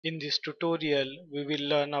In this tutorial, we will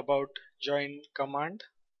learn about join command.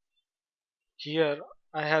 Here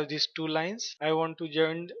I have these two lines. I want to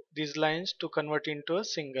join these lines to convert into a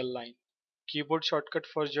single line. Keyboard shortcut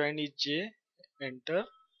for join is J, enter.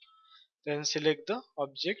 Then select the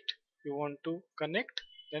object you want to connect,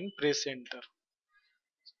 then press enter.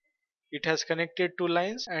 It has connected two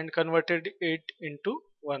lines and converted it into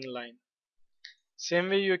one line. Same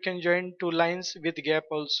way you can join two lines with gap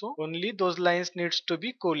also, only those lines needs to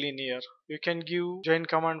be collinear. You can give join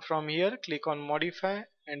command from here, click on modify,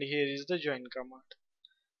 and here is the join command.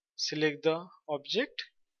 Select the object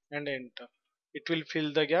and enter. It will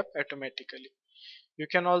fill the gap automatically. You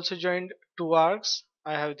can also join two arcs.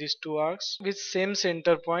 I have these two arcs with same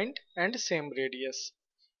center point and same radius.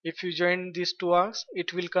 If you join these two arcs,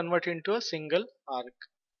 it will convert into a single arc.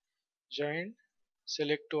 Join,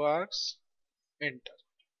 select two arcs, enter.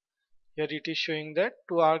 Here it is showing that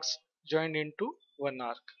two arcs joined into one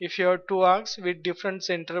arc. If you have two arcs with different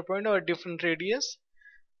center point or different radius,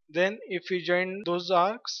 then if you join those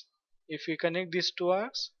arcs, if you connect these two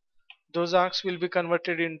arcs, those arcs will be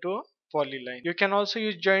converted into a polyline. You can also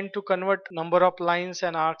use join to convert number of lines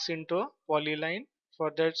and arcs into a polyline.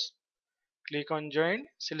 For that, click on join,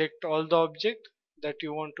 select all the object that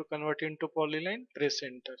you want to convert into polyline, press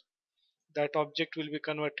enter. That object will be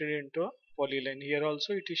converted into a polyline. Here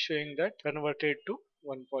also it is showing that converted to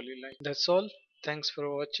one polyline. That's all. Thanks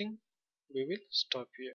for watching. We will stop here.